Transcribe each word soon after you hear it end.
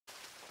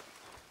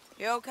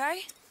You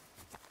okay?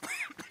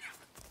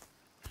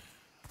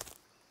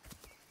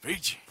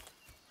 Peachy?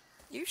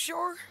 You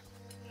sure?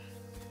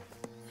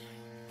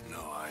 No,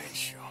 I ain't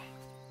sure.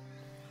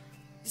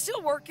 You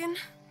still working?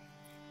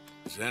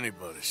 Is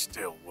anybody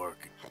still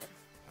working?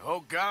 The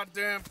whole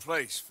goddamn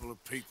place full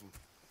of people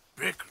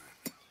bickering,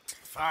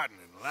 fighting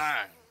and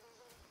lying.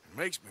 It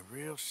makes me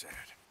real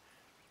sad.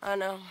 I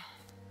know.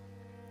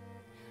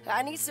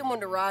 I need someone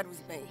to ride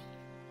with me.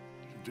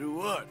 Do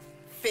what?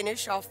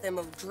 Finish off them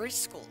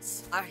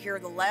O'Driscolls. I hear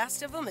the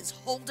last of them is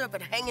holed up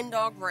at Hanging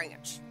Dog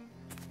Ranch.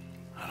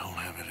 I don't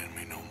have it in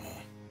me no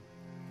more.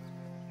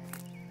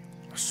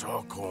 I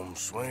saw Colm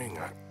swing.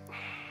 I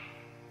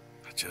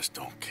just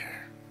don't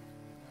care.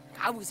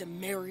 I was a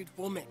married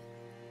woman.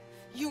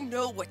 You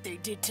know what they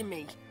did to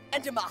me.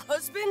 And to my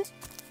husband?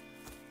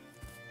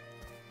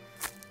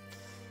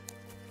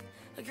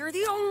 You're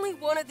the only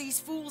one of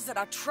these fools that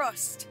I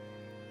trust.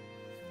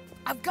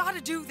 I've got to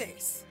do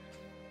this.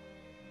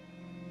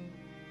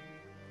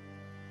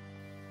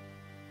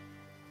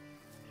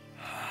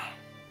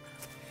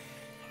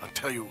 I'll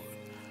tell you what,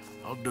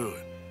 I'll do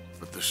it.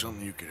 But there's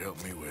something you could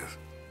help me with.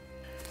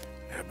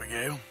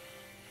 Abigail,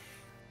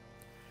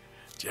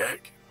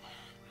 Jack,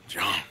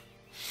 John,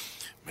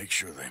 make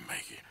sure they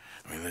make it.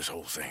 I mean, this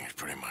whole thing is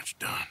pretty much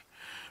done.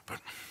 But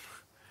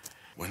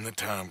when the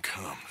time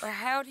comes...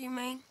 How do you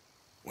mean?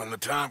 When the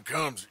time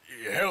comes,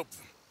 you help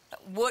them.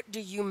 What do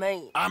you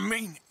mean? I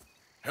mean,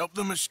 help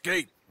them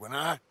escape. When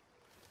I...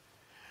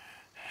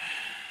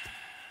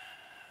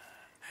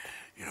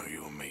 You know,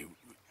 you and me,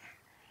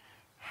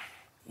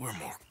 we're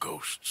more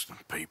ghosts than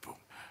people.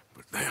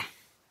 But them,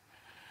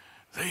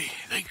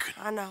 they could...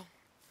 I know.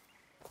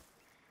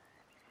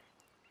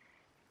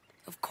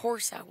 Of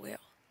course I will.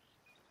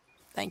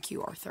 Thank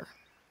you, Arthur.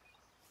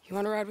 You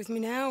want to ride with me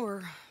now,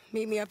 or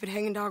meet me up at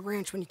Hanging Dog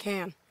Ranch when you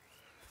can?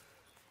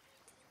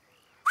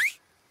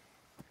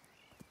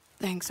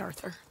 Thanks,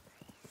 Arthur.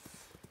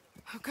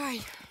 Okay,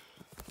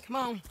 come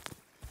on.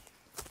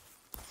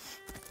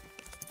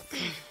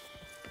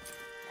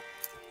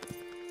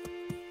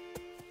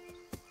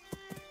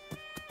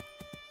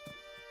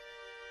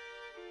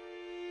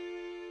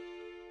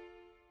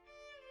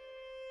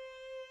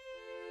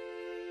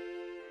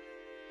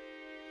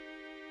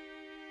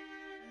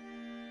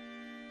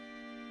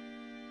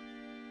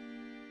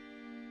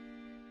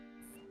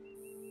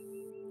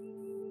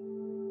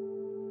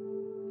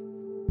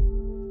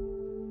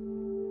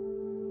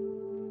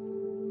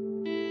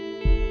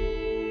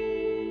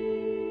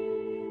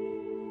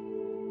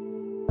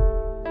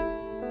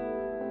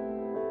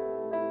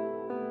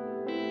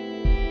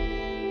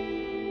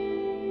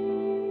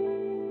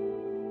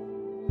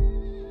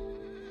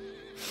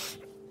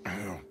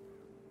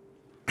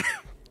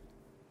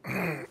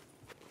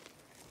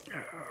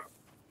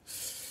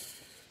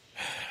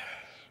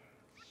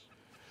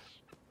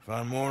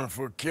 Fine morning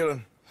for a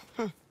killing.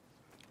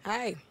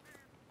 Hey.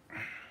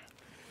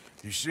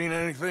 You seen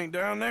anything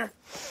down there?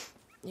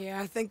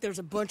 Yeah, I think there's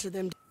a bunch of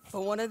them.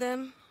 But one of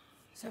them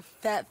is a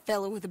fat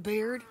fella with a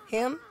beard.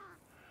 Him?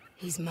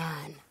 He's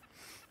mine.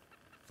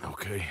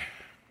 Okay.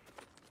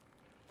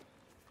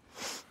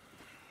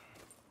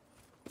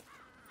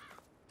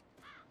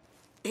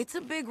 It's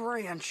a big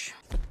ranch.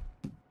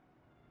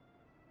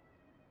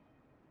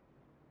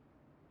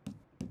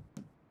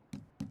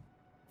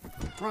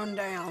 Run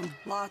down,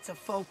 lots of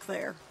folk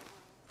there,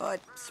 but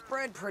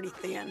spread pretty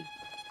thin.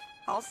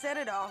 I'll set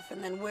it off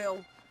and then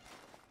we'll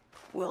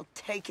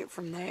take it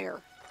from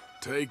there.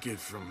 Take it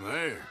from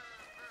there.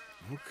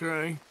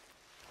 Okay.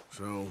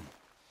 So,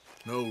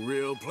 no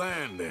real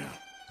plan then?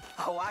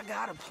 Oh, I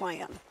got a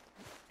plan.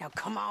 Now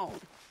come on.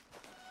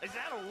 Is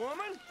that a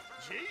woman?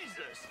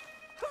 Jesus!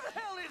 Who the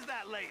hell is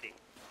that lady?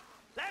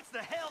 That's the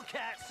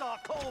Hellcat saw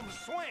Colm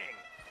swing.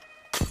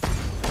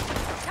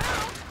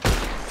 Down!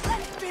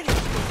 Let's finish!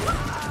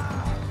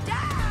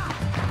 Down!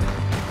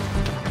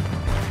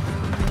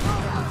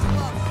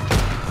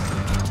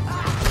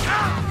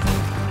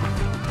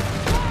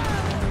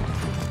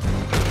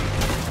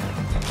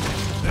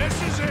 This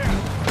is it!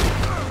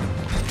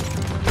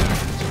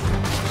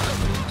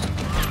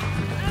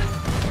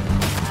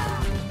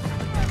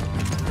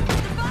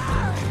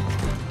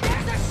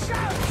 There's a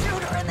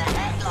sharpshooter in the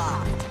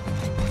hayloft!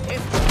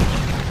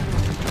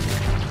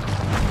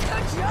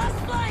 You're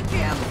just like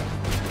him!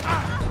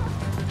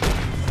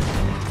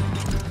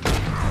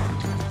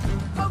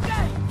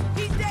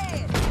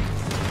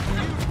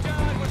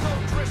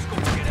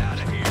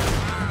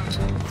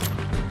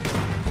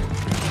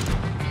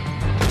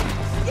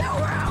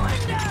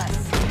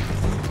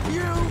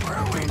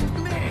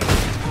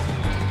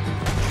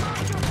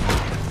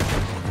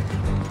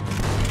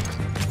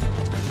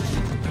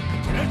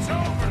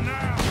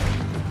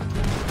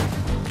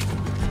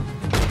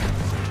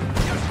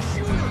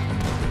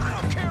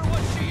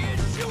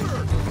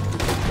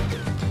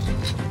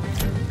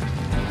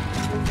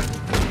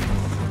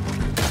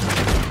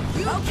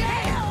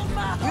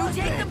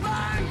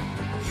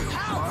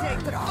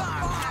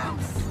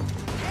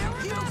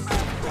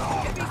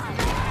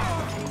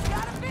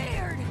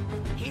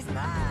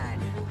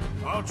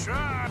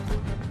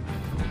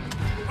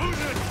 Who's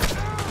in?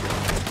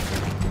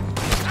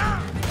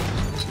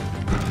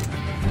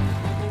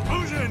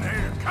 Who's in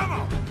here? Come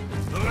on!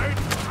 The lady...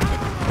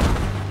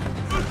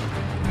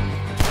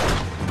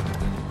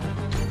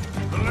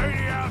 The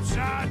lady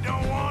outside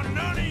don't want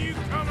none of you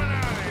coming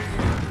out of here.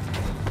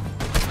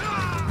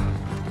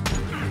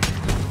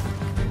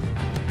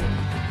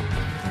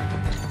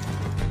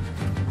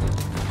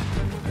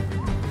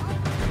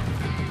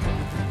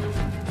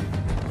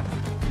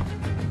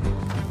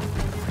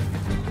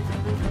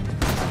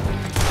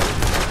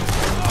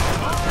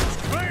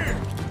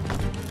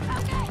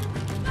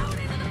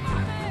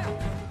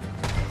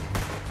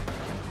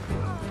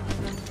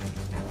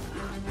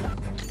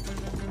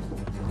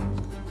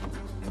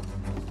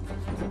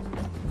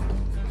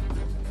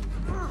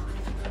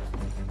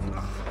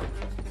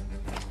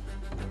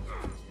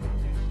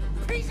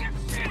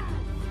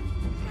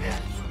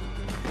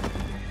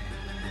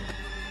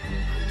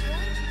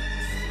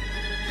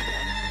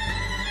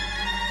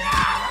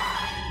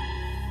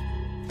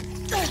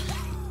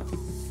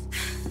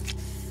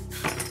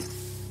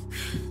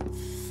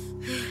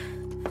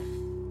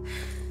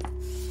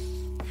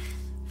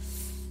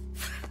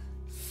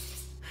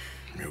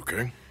 You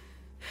okay?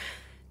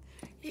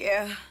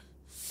 Yeah.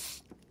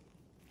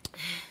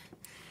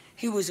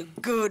 He was a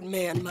good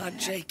man, my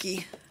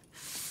Jakey.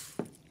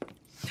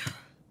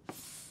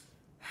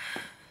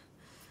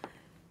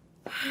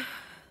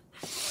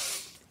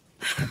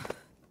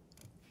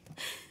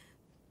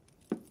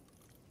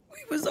 We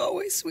was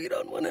always sweet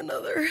on one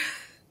another.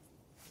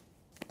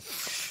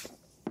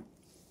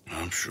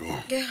 I'm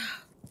sure. Yeah.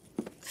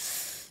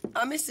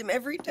 I miss him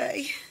every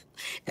day,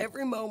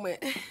 every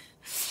moment.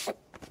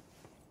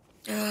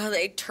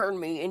 They turned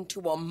me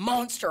into a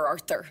monster,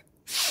 Arthur.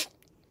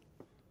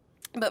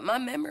 But my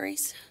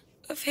memories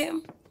of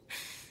him,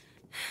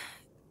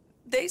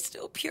 they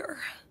still pure.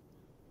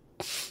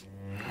 I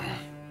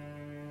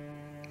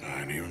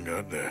ain't even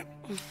got that.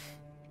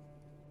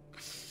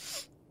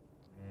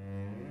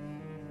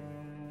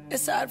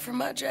 Aside from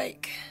my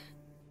Jake,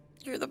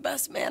 you're the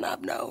best man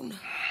I've known.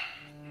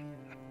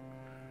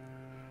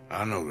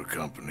 I know the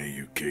company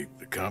you keep.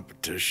 The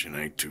competition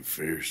ain't too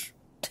fierce.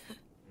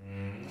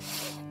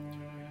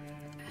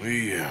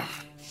 We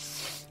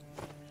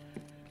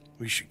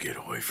should get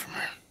away from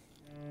her.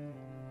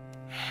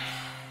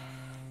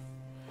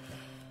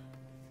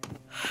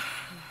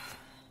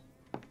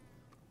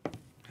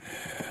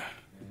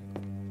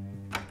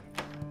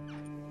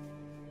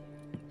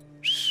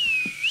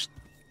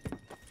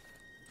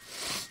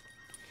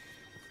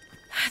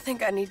 I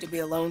think I need to be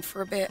alone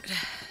for a bit.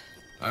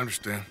 I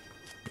understand.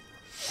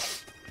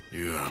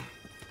 You,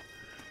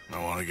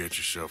 might want to get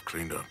yourself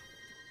cleaned up.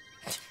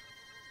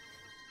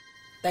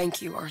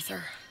 Thank you,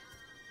 Arthur.